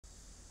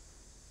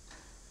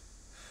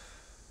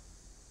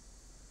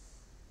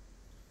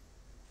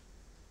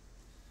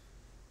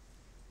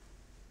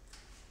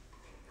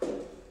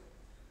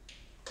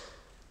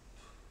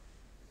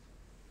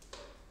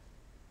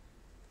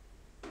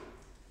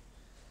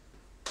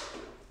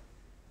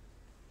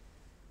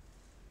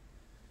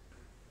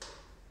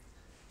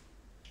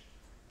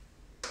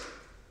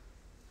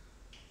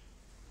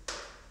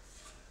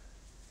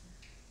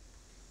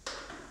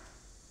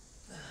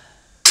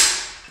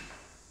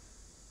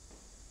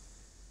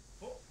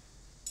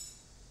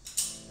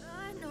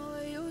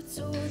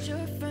told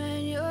your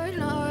friend you're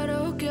not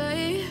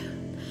okay,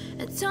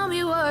 and tell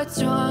me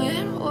what's wrong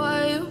and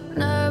why you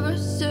never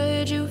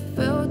said you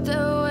felt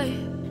that way.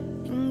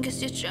 And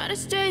guess you're trying to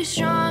stay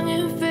strong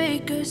and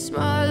fake a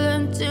smile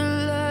until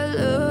I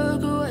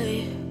look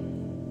away.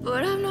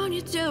 But I've known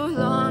you too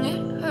long,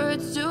 it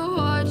hurts to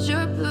watch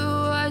your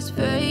blue eyes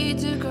fade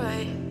to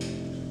gray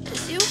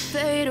as you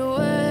fade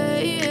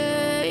away,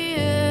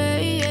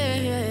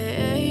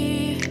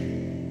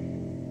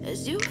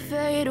 as you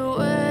fade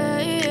away.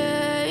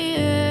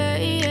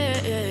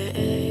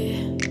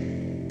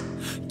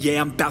 Yeah,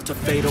 I'm about to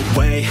fade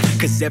away,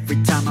 cause every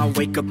time I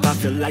wake up I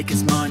feel like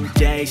it's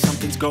Monday.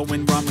 Something's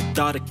going wrong with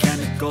all the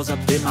chemicals up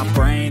in my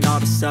brain. All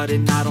of a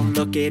sudden I don't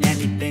look at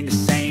anything the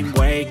same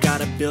way.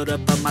 Got a build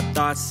up of my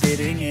thoughts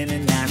sitting in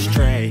an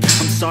ashtray.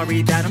 I'm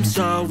sorry that I'm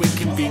so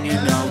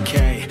inconvenient,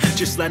 okay.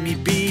 Just let me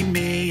be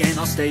me and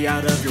I'll stay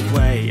out of your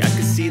way. I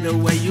can see the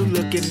way you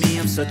look at me,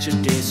 I'm such a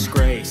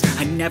disgrace.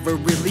 I never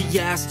really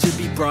asked to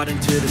be brought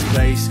into this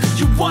place.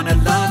 You wanna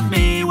love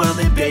me? Well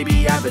then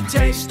baby I have a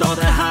taste. All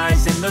the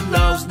highs and the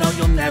lows, no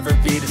you'll never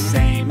be the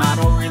same. I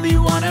don't really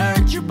wanna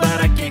hurt you but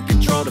I can't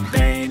control the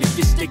pain. If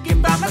you're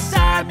sticking by my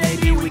side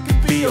maybe we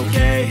could be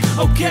okay.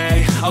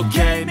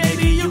 Okay,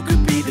 maybe you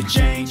could be the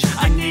change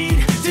I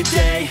need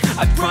today.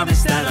 I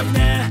promise that I've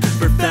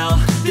never felt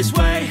this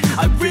way.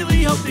 I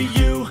really hope that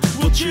you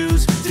will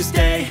choose to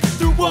stay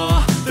through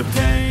all the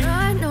pain.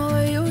 I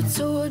know you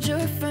told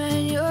your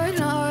friend you're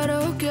not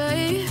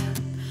okay,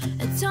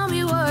 and tell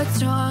me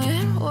what's wrong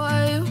and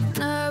why you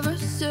never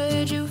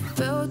said you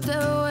felt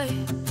that way.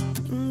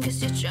 And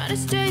guess you're trying to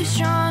stay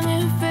strong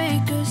and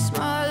fake a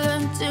smile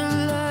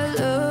until I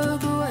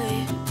look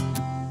away.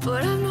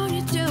 But I've known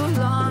you too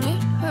long,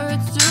 it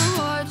hurts to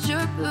watch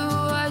your blue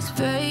eyes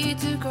fade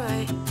to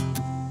gray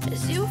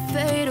as you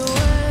fade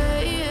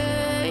away,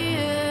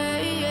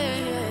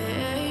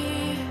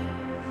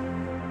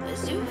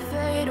 as you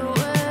fade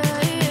away,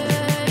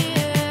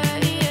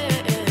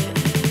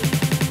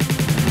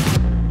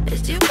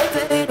 as you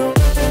fade away, as you fade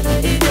away.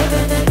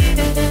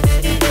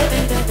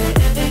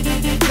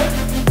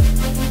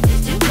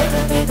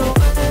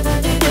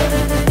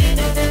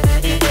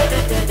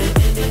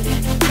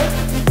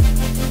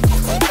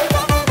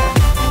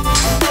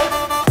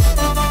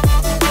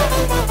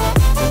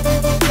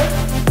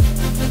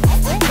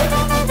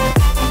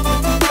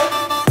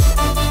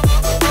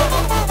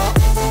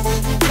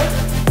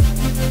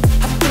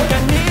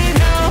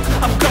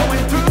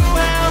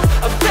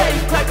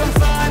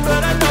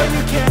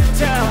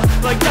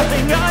 Like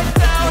nothing I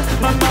found,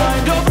 my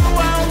mind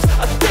overwhelms.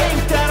 I think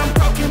that I'm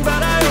broken,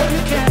 but I hope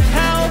you can't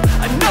help.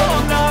 I know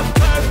I'm not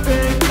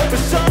perfect,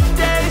 but some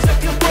days I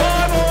feel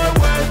far more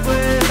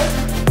worthless.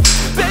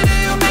 Baby,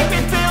 you make me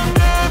feel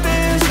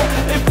nervous.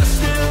 If I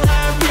still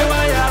have you,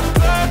 I have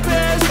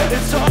purpose.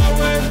 It's all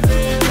worth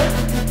it.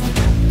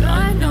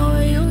 I know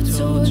you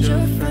told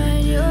your friend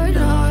you're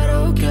not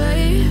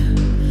okay,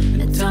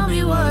 and tell me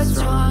what's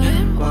wrong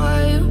and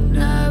why you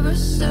never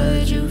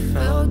said you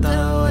felt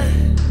that way.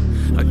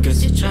 I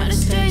guess you're trying to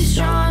stay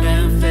strong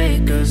and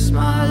fake a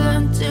smile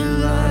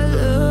until I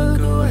look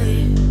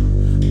away.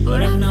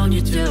 But I've known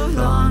you too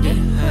long, it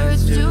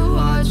hurts to